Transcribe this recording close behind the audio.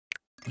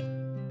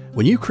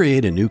When you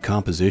create a new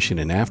composition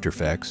in After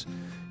Effects,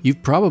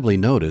 you've probably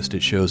noticed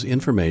it shows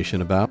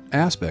information about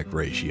aspect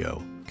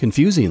ratio.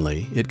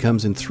 Confusingly, it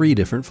comes in 3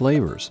 different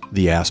flavors: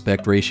 the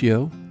aspect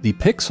ratio, the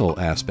pixel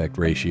aspect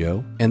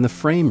ratio, and the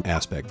frame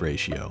aspect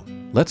ratio.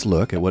 Let's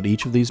look at what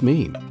each of these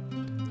mean.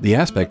 The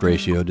aspect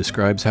ratio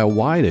describes how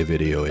wide a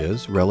video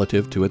is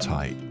relative to its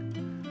height.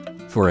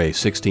 For a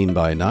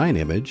 16:9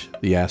 image,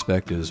 the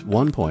aspect is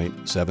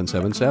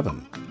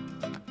 1.777.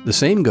 The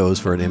same goes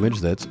for an image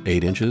that's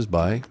 8 inches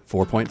by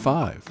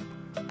 4.5.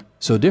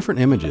 So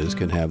different images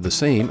can have the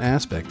same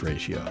aspect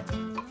ratio.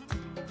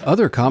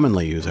 Other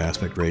commonly used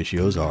aspect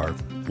ratios are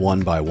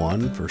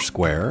 1:1 for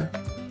square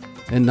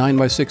and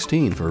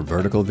 9:16 for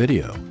vertical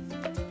video.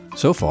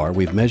 So far,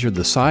 we've measured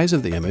the size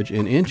of the image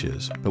in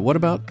inches, but what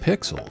about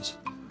pixels?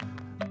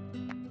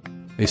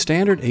 A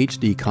standard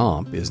HD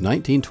comp is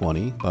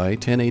 1920 by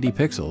 1080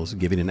 pixels,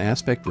 giving an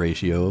aspect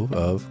ratio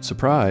of,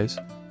 surprise,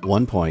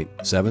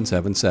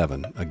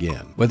 1.777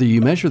 again. Whether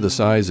you measure the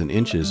size in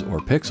inches or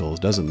pixels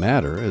doesn't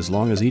matter as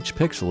long as each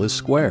pixel is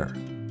square.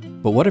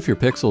 But what if your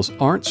pixels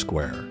aren't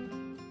square?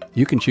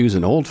 You can choose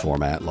an old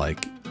format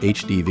like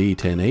HDV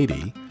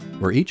 1080,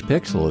 where each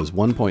pixel is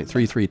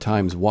 1.33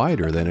 times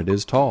wider than it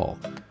is tall,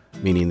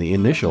 meaning the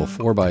initial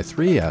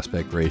 4:3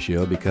 aspect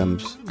ratio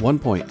becomes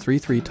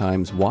 1.33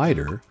 times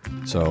wider,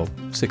 so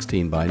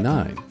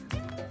 16:9.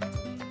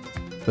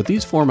 But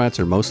these formats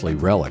are mostly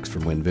relics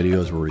from when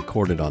videos were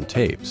recorded on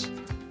tapes.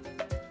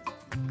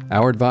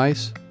 Our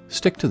advice?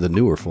 Stick to the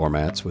newer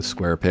formats with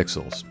square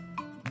pixels.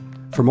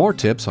 For more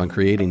tips on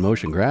creating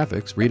motion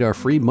graphics, read our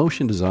free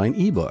motion design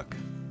ebook.